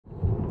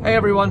Hey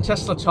everyone,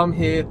 Tesla Tom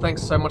here.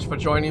 Thanks so much for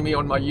joining me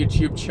on my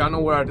YouTube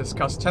channel where I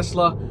discuss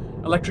Tesla,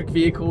 electric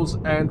vehicles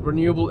and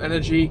renewable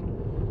energy.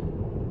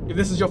 If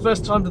this is your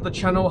first time to the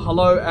channel,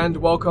 hello and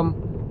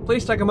welcome.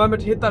 Please take a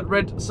moment to hit that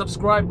red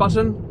subscribe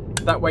button.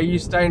 That way you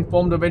stay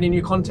informed of any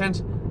new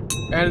content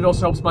and it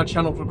also helps my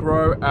channel to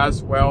grow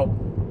as well.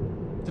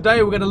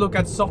 Today we're going to look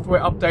at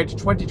software update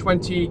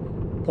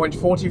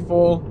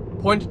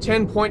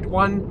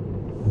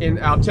 2020.44.10.1 in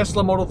our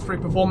Tesla Model 3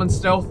 Performance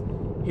Stealth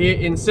here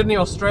in Sydney,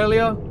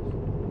 Australia.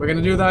 We're going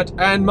to do that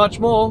and much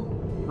more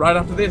right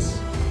after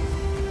this.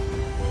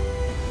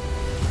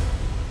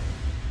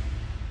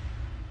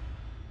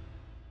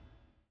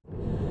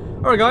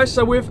 Alright guys,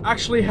 so we've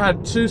actually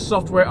had two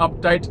software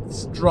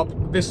updates drop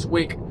this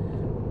week.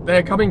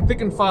 They're coming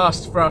thick and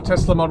fast for our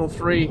Tesla Model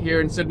 3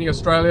 here in Sydney,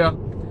 Australia.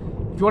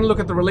 If you want to look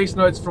at the release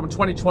notes from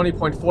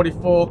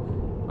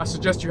 2020.44, I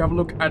suggest you have a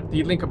look at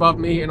the link above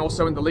me and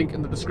also in the link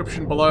in the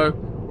description below,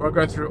 where I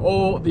go through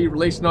all the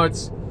release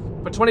notes.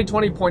 For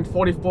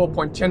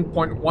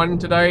 2020.44.10.1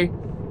 today,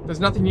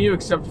 there's nothing new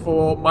except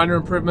for minor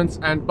improvements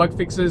and bug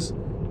fixes.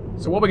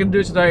 So what we're going to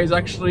do today is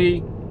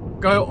actually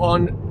go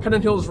on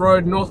Pennant Hills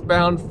Road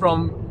Northbound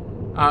from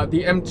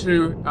the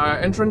M2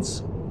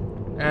 entrance,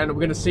 and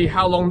we're going to see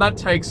how long that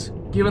takes,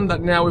 given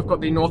that now we've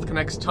got the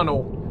Northconnex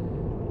Tunnel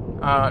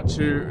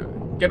to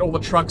get all the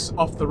trucks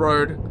off the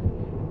road.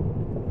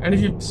 And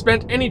if you've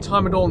spent any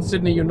time at all in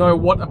Sydney, you know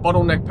what a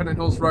bottleneck Pennant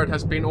Hills Road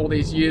has been all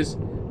these years.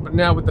 But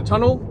now with the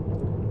tunnel,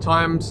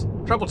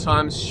 travel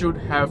times should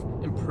have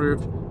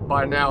improved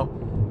by now.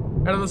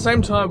 And at the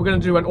same time, we're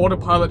going to do an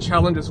autopilot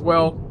challenge as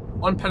well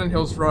on Pennant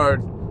Hills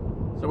Road.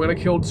 So we're going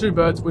to kill two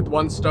birds with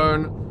one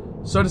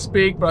stone, so to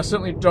speak, but I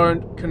certainly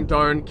don't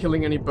condone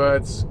killing any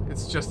birds.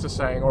 It's just a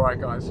saying. Alright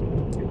guys.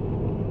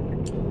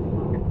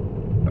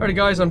 Alrighty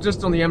guys, I'm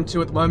just on the M2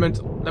 at the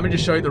moment. Let me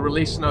just show you the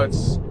release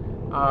notes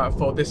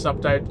for this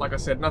update. Like I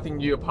said, nothing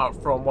new apart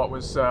from what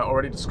was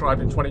already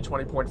described in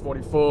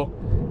 2020.44.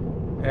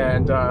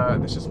 And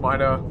there's just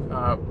minor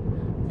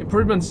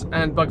improvements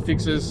and bug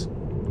fixes.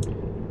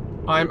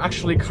 I'm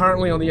actually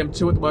currently on the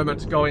M2 at the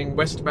moment going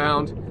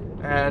westbound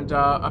and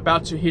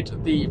about to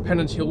hit the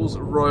Pennant Hills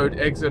Road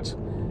exit,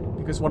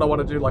 because what I want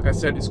to do, like I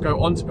said, is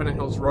go onto Pennant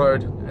Hills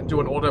Road and do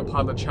an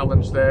autopilot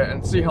challenge there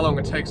and see how long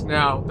it takes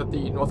now that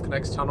the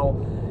Northconnex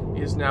Tunnel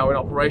is now in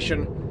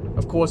operation.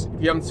 Of course,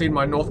 if you haven't seen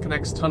my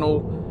Northconnex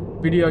Tunnel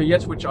video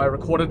yet, which I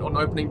recorded on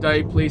opening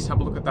day, please have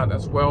a look at that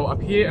as well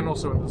up here and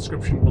also in the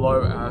description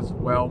below as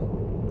well.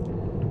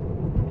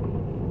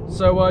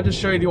 So just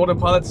show you the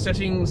autopilot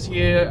settings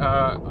here.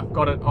 I've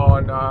got it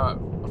on,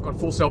 I've got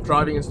full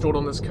self-driving installed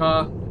on this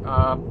car.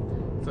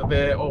 So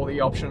there, all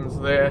the options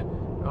there.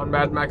 On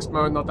Mad Max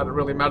mode, not that it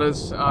really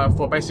matters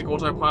for basic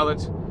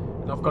autopilot.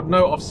 And I've got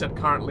no offset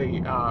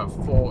currently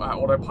for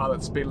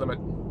autopilot speed limit.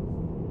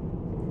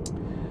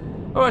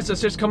 Alright, so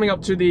it's just coming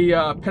up to the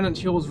Pennant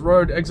Hills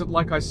Road exit,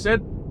 like I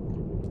said.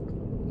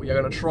 We are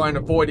going to try and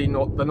avoid the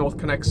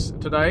Northconnex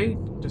today.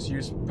 Just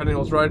use Pennant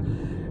Hills Road.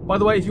 By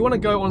the way, if you want to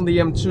go on the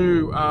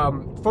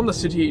M2 from the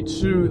city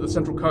to the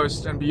Central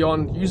Coast and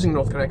beyond using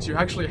Northconnex, you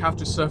actually have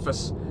to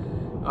surface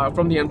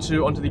from the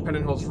M2 onto the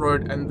Pennant Hills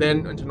Road and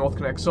then into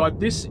Northconnex. So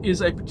this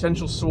is a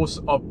potential source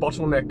of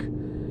bottleneck,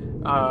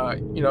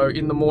 you know,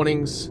 in the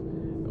mornings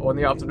or in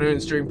the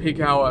afternoons during peak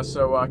hour.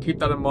 So keep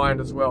that in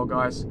mind as well,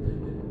 guys.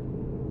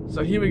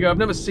 So here we go. I've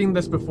never seen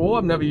this before.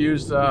 I've never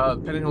used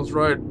Pennant Hills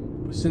Road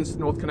since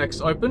Northconnex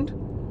opened.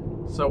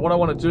 So what I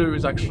want to do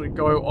is actually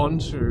go on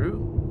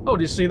to... Oh,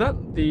 do you see that?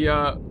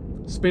 The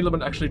speed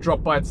limit actually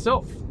dropped by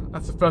itself.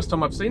 That's the first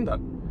time I've seen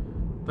that.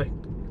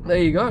 There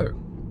you go.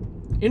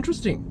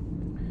 Interesting.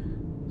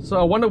 So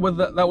I wonder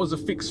whether that was a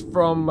fix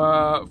from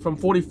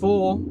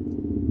 44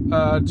 to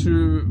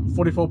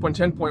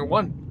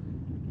 44.10.1.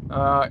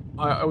 I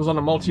was on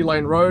a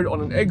multi-lane road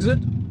on an exit,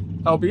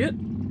 albeit,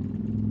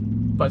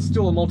 but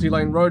still a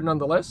multi-lane road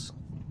nonetheless.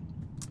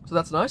 So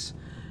that's nice.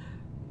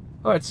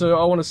 Alright, so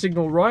I want to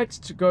signal right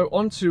to go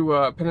onto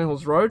Pennant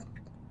Hills Road.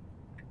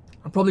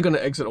 I'm probably going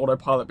to exit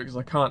autopilot because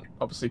I can't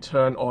obviously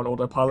turn on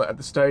autopilot at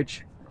this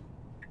stage.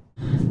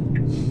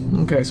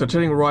 Okay, so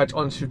turning right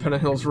onto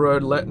Pennant Hills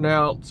Road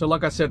now. So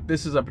like I said,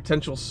 this is a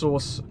potential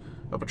source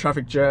of a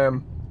traffic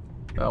jam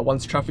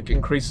once traffic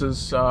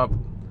increases,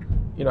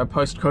 you know,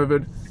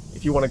 post-COVID.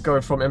 If you want to go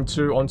from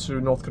M2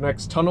 onto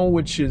Northconnex Tunnel,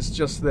 which is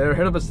just there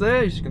ahead of us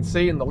there, as you can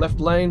see in the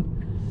left lane,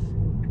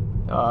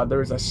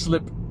 there is a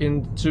slip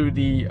into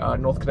the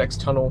Northconnex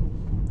Tunnel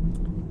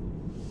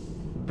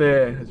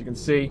there, as you can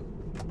see.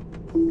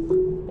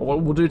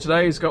 What we'll do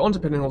today is go onto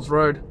Pennant Hills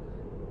Road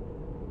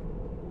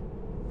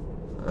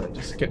and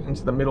just get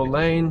into the middle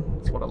lane.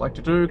 That's what I like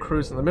to do,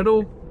 cruise in the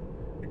middle.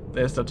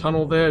 There's the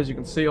tunnel there, as you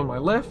can see on my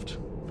left.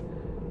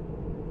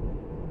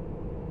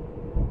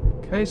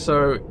 Okay,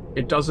 so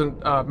it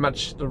doesn't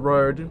match the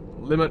road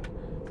limit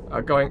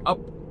going up.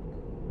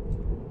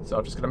 So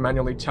I'm just going to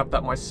manually tap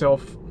that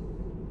myself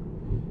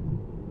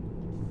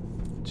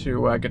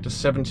to get to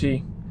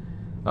 70.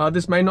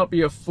 This may not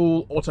be a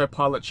full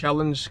autopilot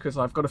challenge because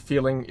I've got a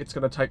feeling it's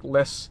going to take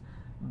less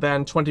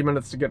than 20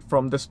 minutes to get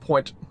from this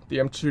point, the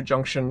M2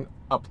 junction,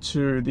 up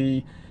to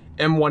the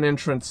M1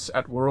 entrance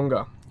at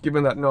Wahroonga,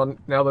 given that now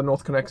the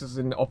Northconnex is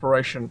in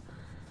operation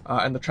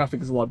and the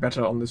traffic is a lot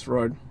better on this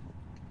road.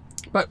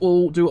 But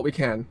we'll do what we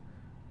can.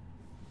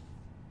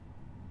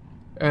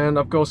 And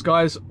of course,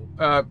 guys,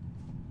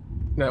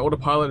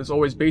 Autopilot is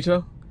always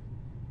beta.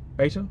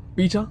 So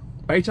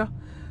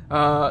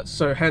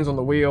hands on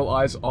the wheel,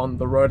 eyes on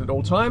the road at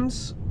all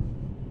times.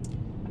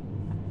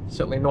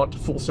 Certainly not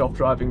full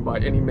self-driving by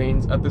any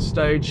means at this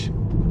stage.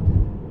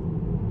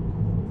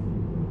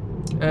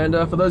 And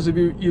for those of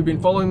you who've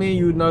been following me,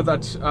 you would know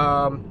that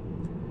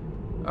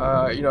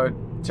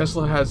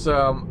Tesla has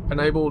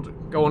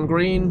enabled go on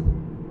green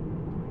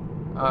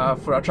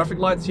for our traffic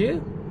lights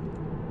here.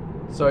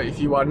 So if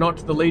you are not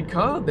the lead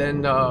car,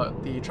 then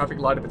the traffic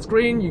light, if it's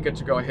green, you get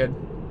to go ahead.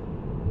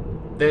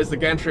 There's the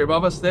gantry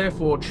above us there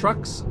for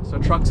trucks. So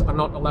trucks are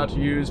not allowed to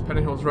use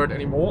Pennant Hills Road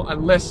anymore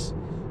unless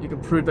you can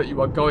prove that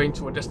you are going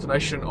to a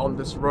destination on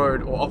this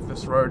road or off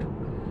this road.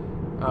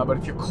 But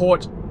if you're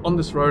caught on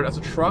this road as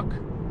a truck,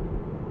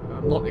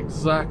 I'm not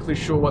exactly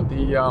sure what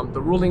the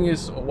ruling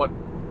is or what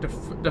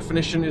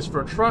definition is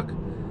for a truck,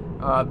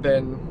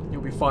 then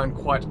you'll be fined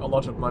quite a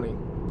lot of money.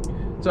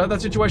 So at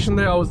that situation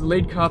there, I was the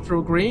lead car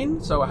through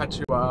green, so I had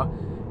to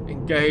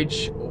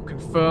engage or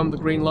confirm the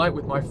green light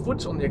with my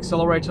foot on the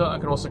accelerator. I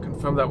can also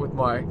confirm that with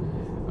my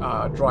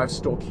drive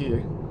stalk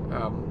here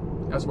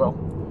as well.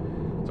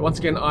 So once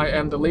again, I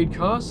am the lead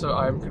car, so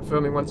I'm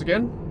confirming once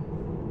again.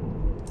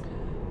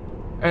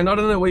 And I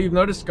don't know what you've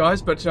noticed,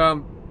 guys, but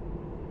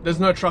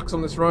there's no trucks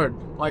on this road.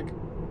 Like,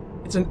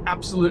 it's an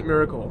absolute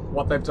miracle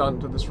what they've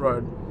done to this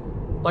road.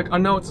 Like, I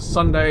know it's a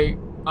Sunday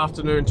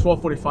afternoon,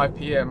 12:45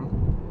 p.m.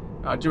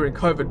 During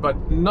COVID,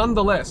 but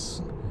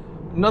nonetheless,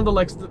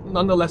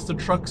 the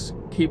trucks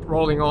keep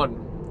rolling on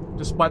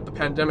despite the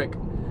pandemic.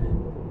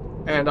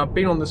 And I've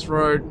been on this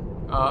road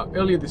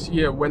earlier this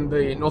year when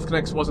the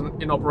Northconnex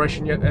wasn't in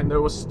operation yet, and there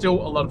was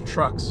still a lot of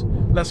trucks.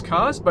 Less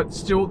cars, but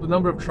still the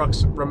number of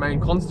trucks remain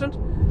constant.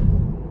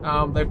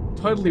 They've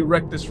totally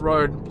wrecked this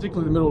road,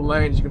 particularly the middle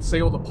lanes. You can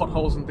see all the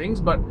potholes and things,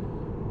 but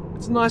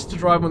it's nice to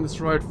drive on this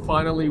road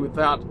finally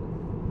without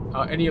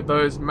any of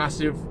those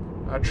massive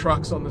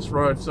trucks on this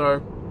road.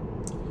 So,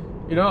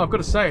 you know, I've got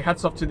to say,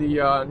 hats off to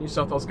the New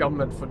South Wales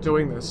government for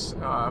doing this,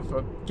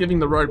 for giving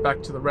the road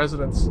back to the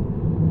residents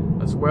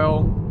as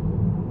well.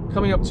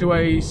 Coming up to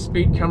a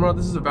speed camera.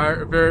 This is a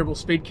variable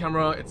speed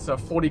camera. It's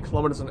 40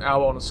 kilometers an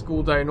hour on a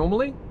school day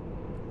normally.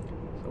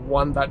 So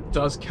one that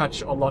does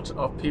catch a lot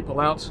of people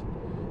out.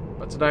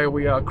 But today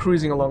we are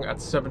cruising along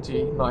at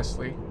 70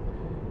 nicely.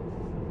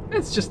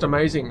 It's just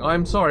amazing.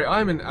 I'm sorry,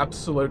 I'm in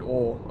absolute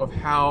awe of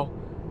how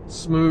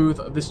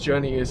smooth this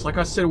journey is. Like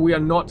I said, we are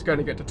not going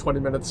to get to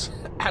 20 minutes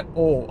at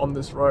all on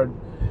this road.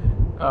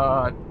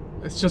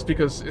 It's just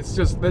because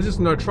there's just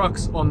no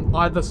trucks on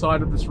either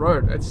side of this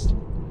road. It's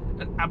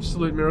an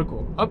absolute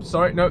miracle. Oh,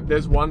 sorry, no,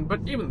 there's one,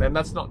 but even then,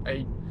 that's not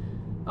a...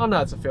 Oh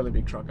no, it's a fairly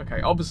big truck.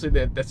 Okay, obviously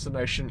their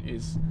destination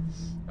is...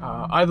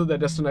 either their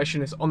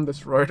destination is on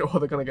this road or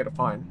they're going to get a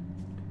fine.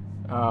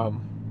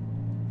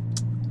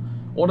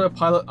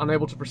 Autopilot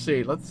unable to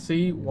proceed. Let's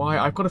see why.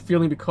 I've got a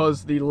feeling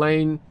because the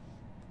lane...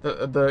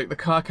 The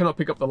car cannot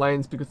pick up the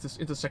lanes because this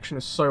intersection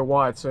is so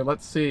wide. So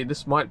let's see,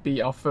 this might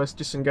be our first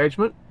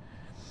disengagement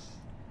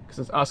because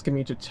it's asking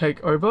me to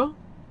take over.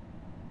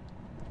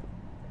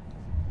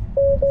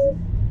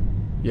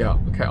 Yeah,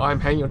 okay, I'm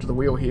hanging onto the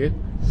wheel here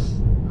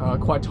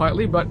quite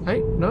tightly, but hey,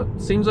 no,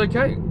 seems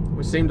okay.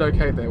 We seemed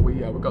okay there.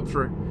 We got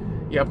through.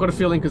 Yeah, I've got a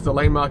feeling because the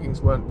lane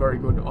markings weren't very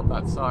good on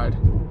that side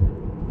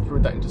through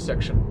that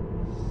intersection.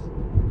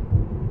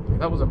 Yeah,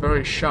 that was a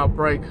very sharp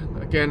break.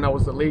 Again, I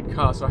was the lead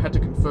car, so I had to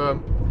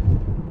confirm.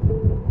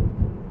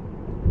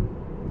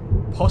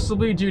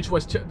 Possibly due to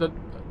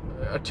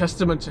a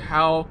testament to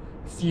how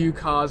few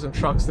cars and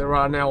trucks there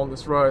are now on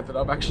this road that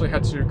I've actually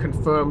had to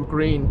confirm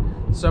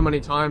green so many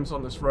times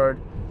on this road.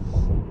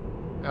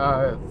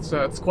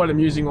 So it's quite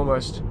amusing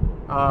almost.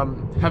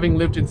 Having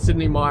lived in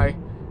Sydney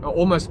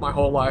almost my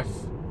whole life.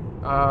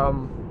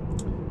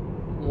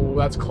 Oh,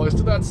 that's close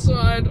to that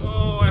side.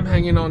 Oh, I'm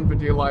hanging on for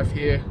dear life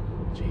here.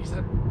 Jeez,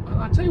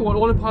 I tell you what,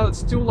 Autopilot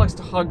still likes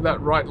to hug that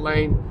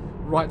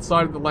right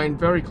side of the lane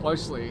very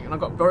closely, and I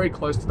got very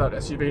close to that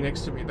SUV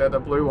next to me there, the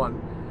blue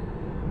one.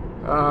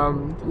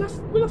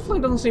 The left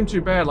lane doesn't seem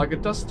too bad. Like,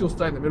 it does still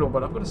stay in the middle,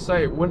 but I've got to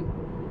say,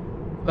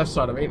 left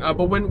side I mean,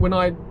 but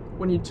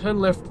when you turn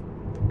left,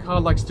 the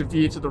car likes to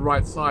veer to the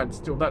right side.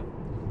 Still, that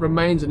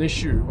remains an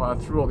issue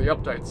through all the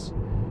updates,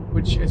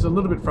 which is a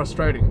little bit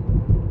frustrating.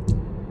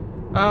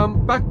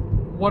 Back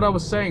what I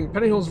was saying,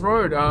 Pennant Hills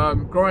Road,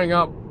 growing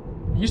up,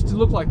 used to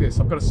look like this,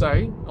 I've got to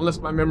say, unless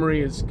my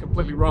memory is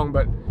completely wrong,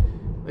 but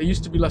there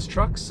used to be less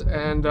trucks,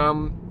 and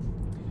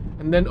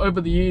then over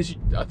the years,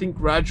 I think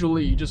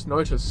gradually you just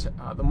notice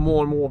the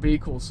more and more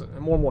vehicles and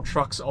more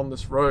trucks on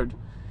this road,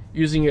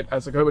 using it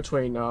as a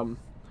go-between the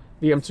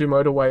M2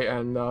 Motorway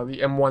and the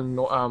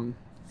M1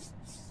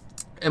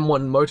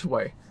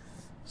 Motorway.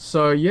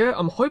 So yeah,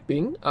 I'm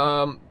hoping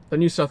the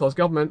New South Wales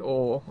government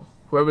or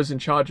whoever's in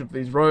charge of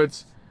these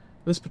roads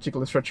this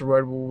particular stretch of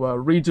road will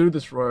redo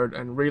this road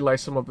and relay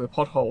some of the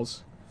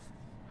potholes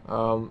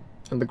and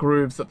the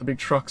grooves that the big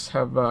trucks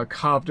have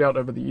carved out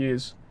over the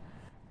years.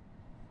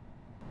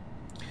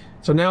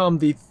 So now I'm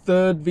the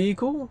third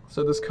vehicle,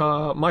 so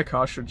my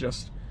car should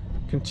just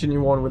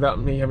continue on without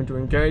me having to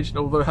engage.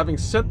 Although having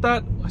said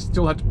that, I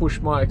still had to push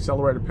my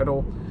accelerator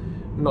pedal.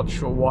 Not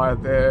sure why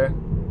there.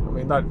 I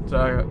mean, that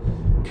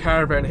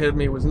caravan ahead of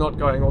me was not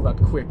going all that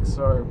quick,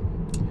 so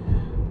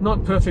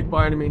not perfect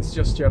by any means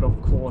just yet,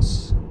 of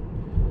course.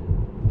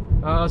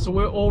 So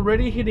we're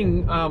already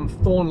hitting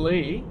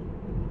Thornleigh.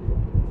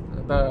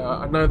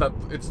 I know that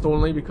it's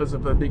Thornleigh because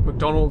of the big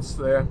McDonald's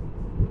there.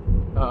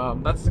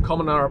 That's the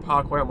Commonara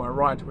Parkway on my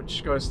right,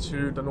 which goes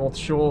to the North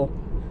Shore.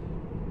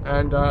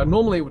 And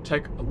normally it would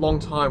take a long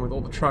time with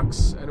all the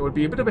trucks, and it would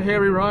be a bit of a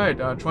hairy ride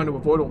trying to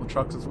avoid all the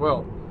trucks as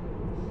well.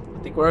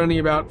 I think we're only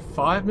about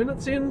 5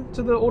 minutes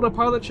into the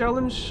Autopilot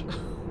challenge.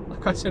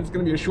 Like I said, it's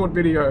going to be a short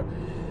video.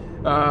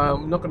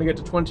 I'm not going to get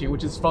to 20,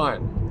 which is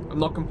fine. I'm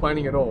not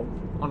complaining at all,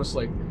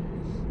 honestly.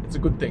 It's a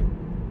good thing.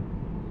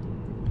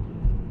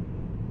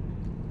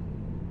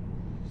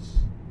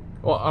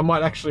 Well, I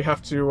might actually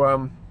have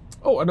to...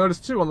 Oh, I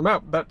noticed too on the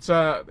map that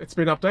it's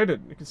been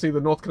updated. You can see the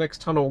Northconnex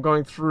Tunnel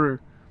going through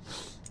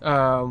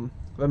the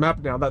map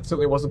now. That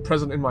certainly wasn't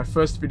present in my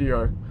first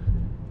video,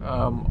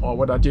 or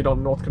what I did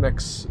on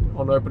Northconnex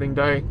on opening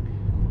day.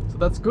 So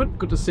that's good.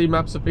 Good to see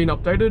maps have been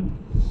updated.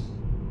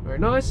 Very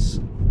nice.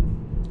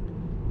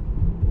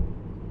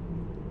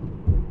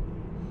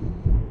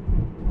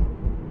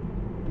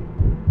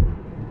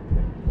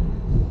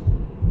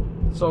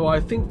 So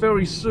I think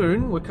very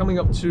soon we're coming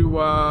up to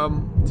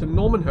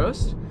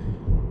Normanhurst.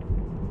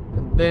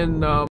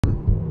 Then we're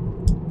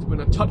going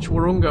to touch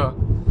Wahroonga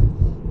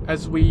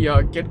as we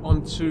get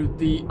onto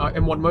the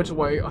M1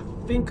 Motorway. I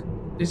think,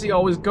 you see, I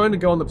was going to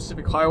go on the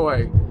Pacific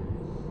Highway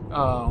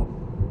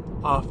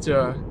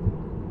after,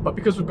 but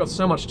because we've got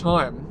so much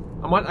time,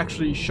 I might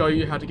actually show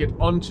you how to get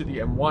onto the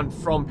M1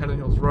 from Pennant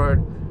Hills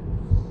Road,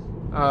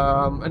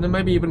 and then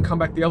maybe even come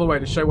back the other way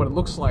to show what it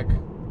looks like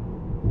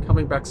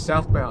coming back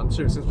southbound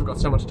too, since we've got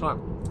so much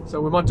time.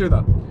 So we might do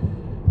that.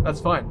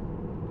 That's fine.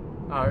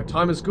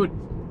 Time is good.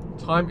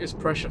 Time is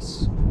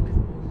precious.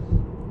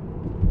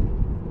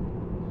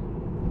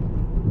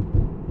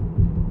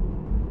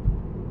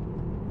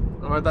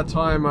 Alright, that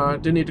time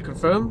didn't need to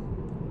confirm.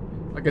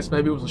 I guess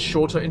maybe it was a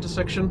shorter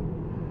intersection.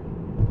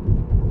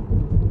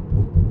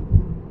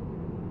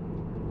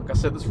 Like I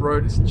said, this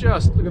road is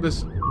just... Look at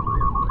this.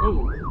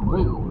 Oh,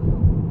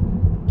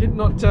 whoa. Did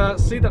not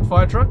see that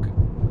fire truck.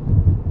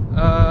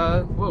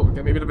 Whoa,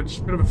 gave me a bit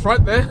of a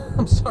fright there.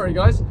 I'm sorry,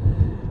 guys.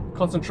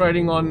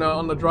 Concentrating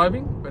on the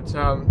driving, but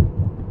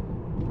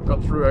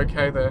got through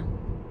okay there.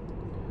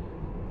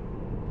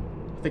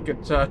 I think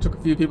it took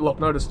a few people off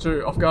guard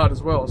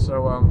as well,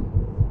 so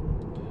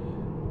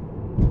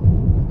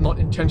not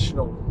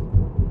intentional.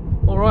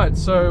 Alright,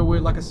 so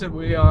like I said,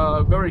 we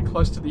are very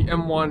close to the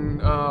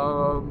M1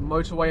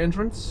 Motorway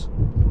entrance.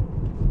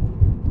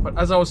 But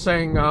as I was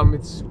saying,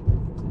 it's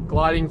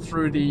gliding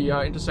through the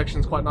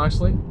intersections quite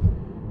nicely,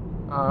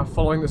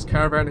 following this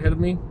caravan ahead of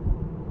me.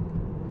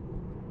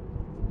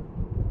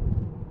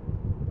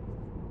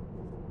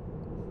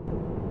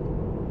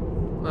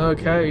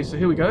 Okay, so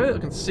here we go. I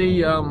can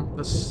see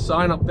the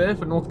sign up there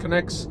for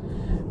Northconnex,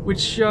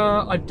 which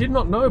I did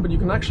not know, but you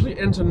can actually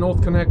enter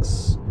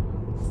Northconnex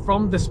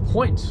from this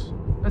point.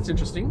 That's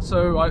interesting.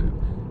 So I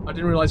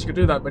didn't realize you could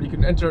do that, but you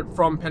can enter it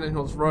from Pennant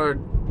Hills Road.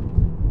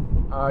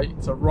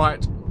 It's a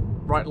right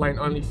lane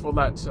only for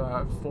that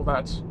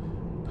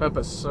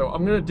purpose. So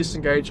I'm going to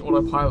disengage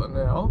Autopilot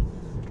now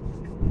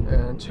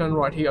and turn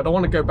right here. I don't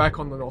want to go back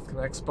on the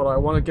Northconnex, but I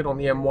want to get on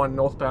the M1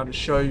 northbound to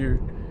show you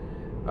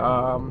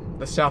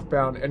the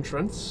southbound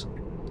entrance.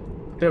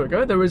 There we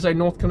go. There is a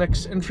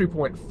Northconnex entry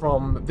point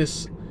from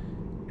this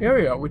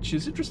area, which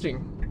is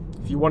interesting.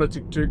 If you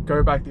wanted to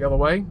go back the other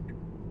way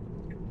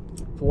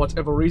for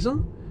whatever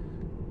reason,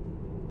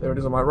 there it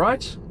is on my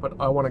right, but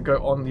I want to go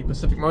on the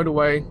Pacific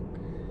Motorway,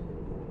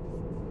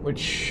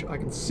 which I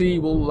can see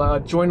will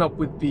join up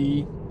with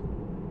the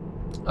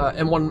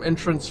M1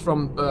 entrance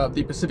from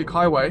the Pacific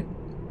Highway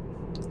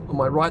on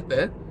my right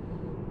there.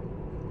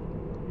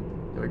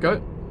 There we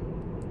go.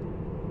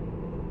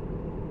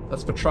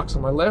 That's for trucks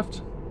on my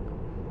left.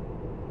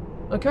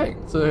 Okay,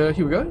 so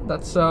here we go.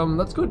 That's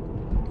good.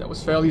 That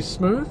was fairly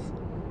smooth,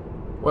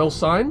 well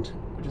signed,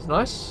 which is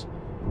nice.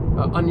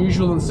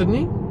 Unusual in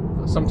Sydney.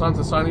 Sometimes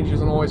the signage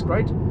isn't always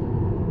great.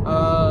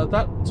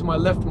 That to my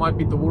left might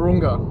be the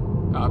Wahroonga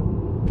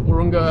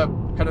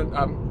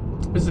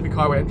Pacific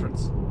Highway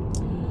entrance.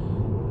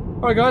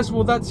 Alright guys,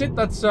 well that's it.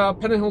 That's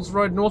Pennant Hills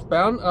Road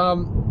Northbound.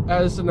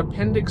 As an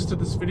appendix to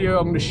this video,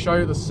 I'm going to show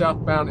you the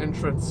southbound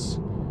entrance,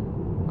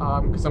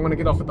 because I'm going to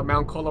get off at the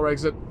Mount Collar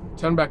exit,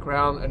 turn back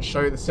around and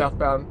show you the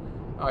southbound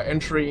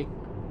entry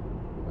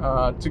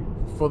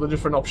for the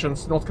different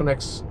options,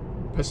 Northconnex,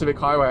 Pacific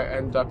Highway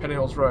and Pennant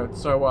Hills Road.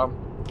 So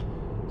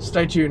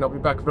stay tuned, I'll be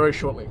back very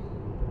shortly.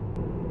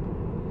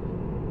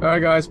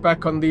 Alright guys,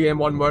 back on the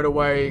M1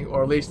 Motorway,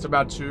 or at least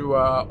about to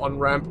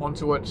on-ramp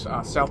onto it,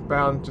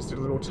 southbound. Just did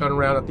a little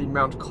turnaround at the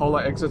Mount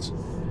Colah exit.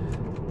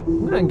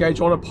 I'm going to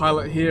engage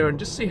Autopilot here and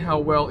just see how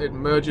well it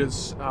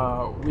merges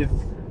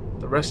with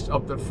the rest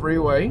of the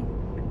freeway.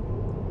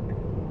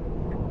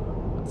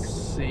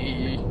 Let's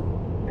see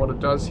what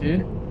it does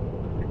here.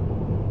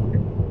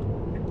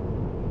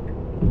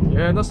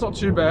 Yeah, that's not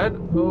too bad.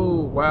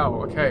 Oh wow,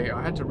 okay,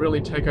 I had to really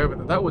take over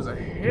that. That was a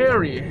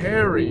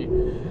hairy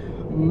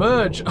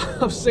merge.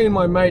 I've seen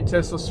my mate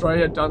Test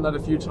Australia done that a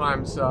few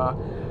times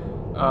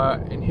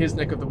in his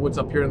neck of the woods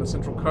up here in the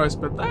Central Coast,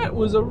 but that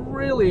was a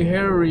really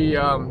hairy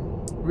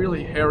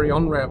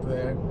on-ramp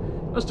there.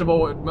 First of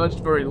all, it merged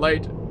very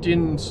late,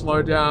 didn't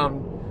slow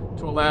down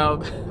to allow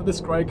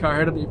this grey car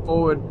ahead of me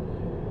forward,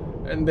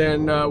 and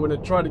then when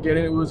it tried to get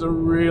in, it was a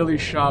really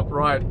sharp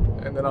right,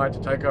 and then I had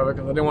to take over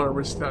because I didn't want to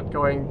risk that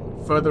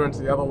going further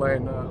into the other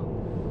lane.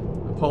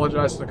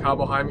 Apologise to the car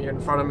behind me and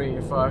in front of me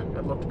if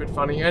it looked a bit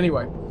funny.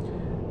 Anyway,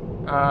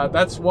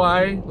 that's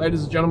why,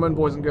 ladies and gentlemen,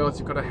 boys and girls,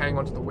 you've got to hang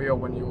onto the wheel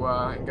when you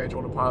engage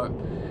Autopilot.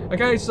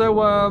 Okay, so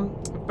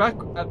back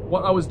at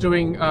what I was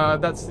doing,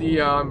 that's the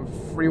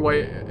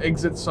freeway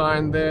exit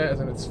sign there, as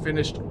in it's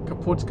finished,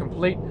 kaput,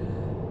 complete.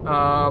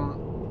 I'm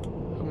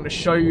going to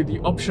show you the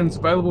options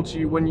available to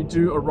you when you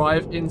do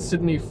arrive in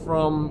Sydney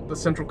from the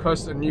Central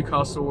Coast and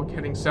Newcastle,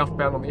 heading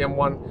southbound on the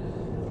M1.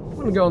 I'm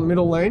going to go on the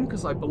middle lane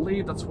because I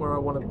believe that's where I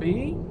want to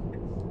be.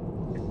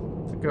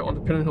 So go onto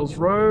Pennant Hills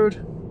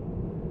Road.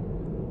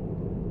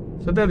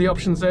 So there are the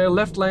options there.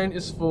 Left lane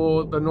is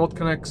for the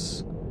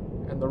Northconnex,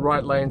 and the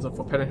right lanes are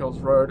for Pennant Hills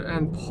Road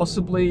and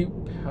possibly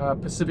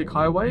Pacific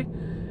Highway.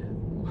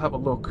 We'll have a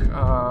look.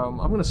 I'm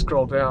going to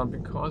scroll down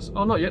because,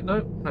 oh, not yet,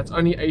 no. That's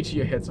only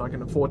 80 ahead, so I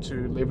can afford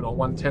to leave it on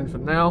 110 for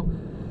now.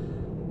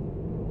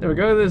 There we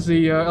go, there's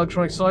the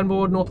electronic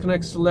signboard.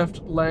 Northconnex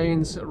left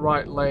lanes,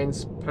 right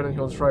lanes, Pennant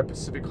Hills Road,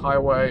 Pacific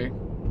Highway.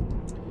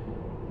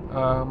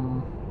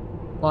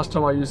 Last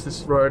time I used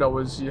this road, I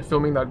was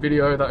filming that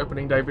video, that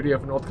opening day video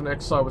for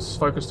Northconnex, so I was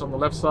focused on the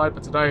left side,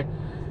 but today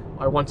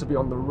I want to be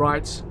on the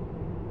right.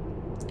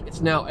 It's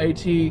now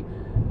 80.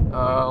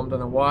 Don't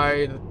know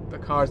why the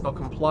car is not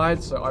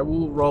complied, so I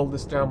will roll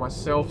this down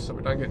myself so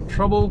we don't get in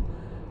trouble.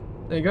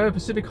 There you go,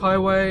 Pacific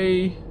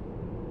Highway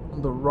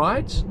on the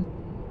right.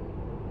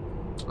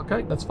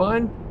 Okay, that's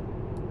fine.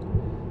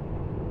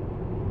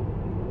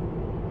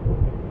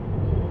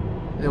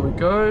 There we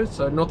go,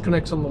 so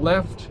Northconnex on the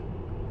left.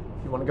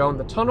 Want to go in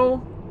the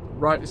tunnel,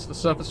 right is the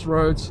surface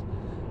roads.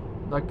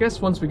 And I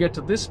guess once we get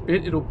to this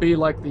bit, it'll be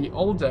like the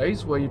old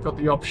days where you've got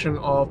the option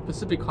of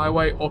Pacific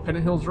Highway or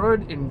Pennant Hills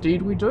Road.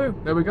 Indeed we do.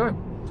 There we go.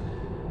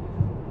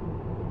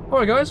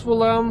 Alright guys,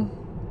 well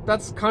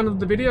that's kind of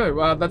the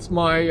video. That's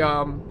my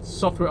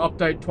software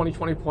update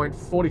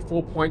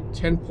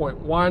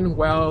 2020.44.10.1.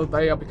 Wow,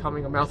 they are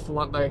becoming a mouthful,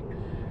 aren't they?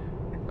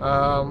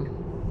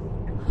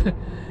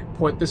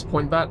 Point this,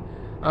 point that.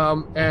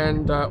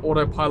 And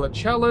Autopilot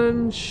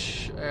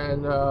challenge,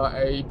 and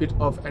a bit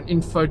of an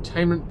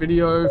infotainment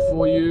video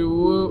for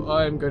you.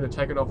 I'm going to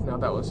take it off now,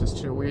 that was just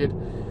too weird.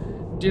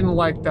 Didn't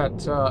like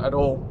that at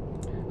all.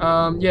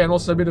 Yeah, and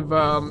also a bit of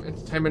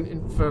entertainment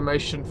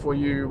information for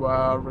you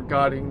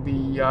regarding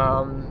the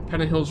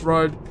Pennant Hills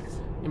Road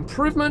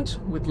improvement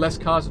with less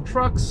cars and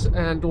trucks,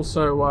 and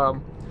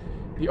also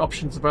the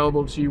options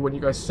available to you when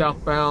you go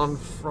southbound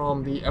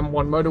from the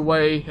M1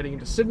 Motorway heading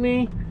into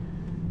Sydney.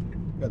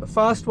 Go the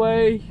fast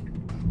way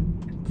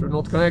through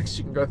Northconnex,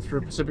 you can go through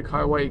Pacific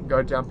Highway, you can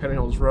go down Pennant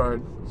Hills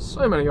Road.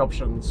 So many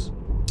options.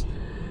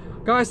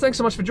 Guys, thanks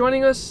so much for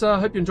joining us.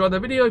 Hope you enjoyed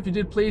that video. If you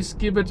did, please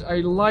give it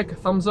a like, a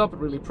thumbs up.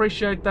 I'd really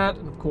appreciate that.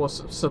 And of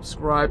course,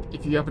 subscribe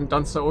if you haven't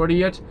done so already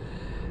yet.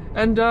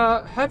 And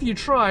have you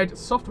tried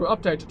software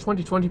update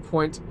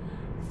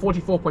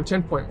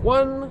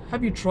 2020.44.10.1?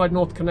 Have you tried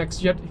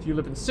Northconnex yet if you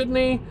live in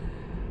Sydney?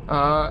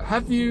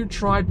 Have you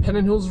tried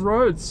Pennant Hills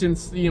Road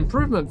since the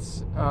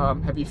improvements?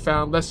 Have you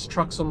found less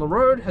trucks on the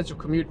road? Has your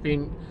commute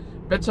been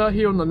better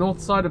here on the north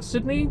side of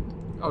Sydney?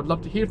 I would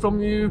love to hear from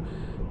you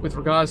with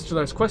regards to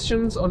those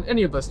questions on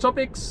any of those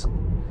topics.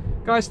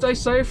 Guys, stay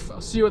safe.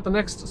 I'll see you at the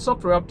next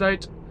software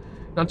update.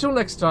 And until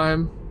next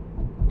time,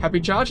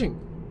 happy charging.